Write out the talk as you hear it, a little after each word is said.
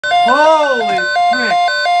Holy frick!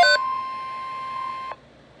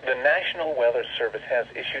 The National Weather Service has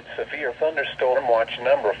issued severe thunderstorm watch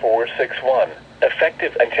number 461,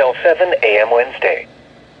 effective until 7 a.m. Wednesday.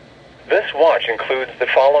 This watch includes the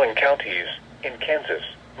following counties in Kansas: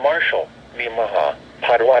 Marshall, Nemaha,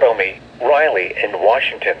 Potawatomi, Riley, and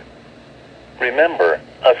Washington. Remember,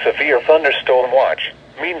 a severe thunderstorm watch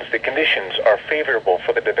means the conditions are favorable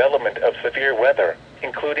for the development of severe weather,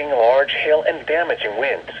 including large hail and damaging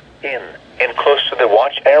winds in and close to the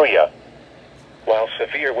watch area. While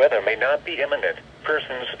severe weather may not be imminent,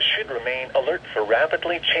 persons should remain alert for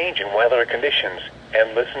rapidly changing weather conditions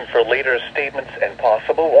and listen for later statements and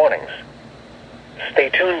possible warnings. Stay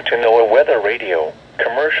tuned to NOAA weather radio,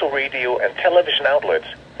 commercial radio and television outlets,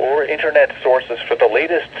 or internet sources for the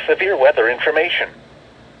latest severe weather information.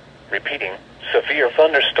 Repeating, severe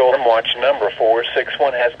thunderstorm watch number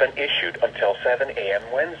 461 has been issued until 7 a.m.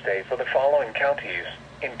 Wednesday for the following counties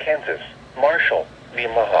in Kansas: Marshall,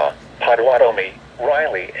 Nemaha, Potawatomi,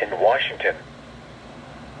 Riley, and Washington.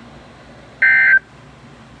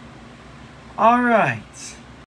 All right.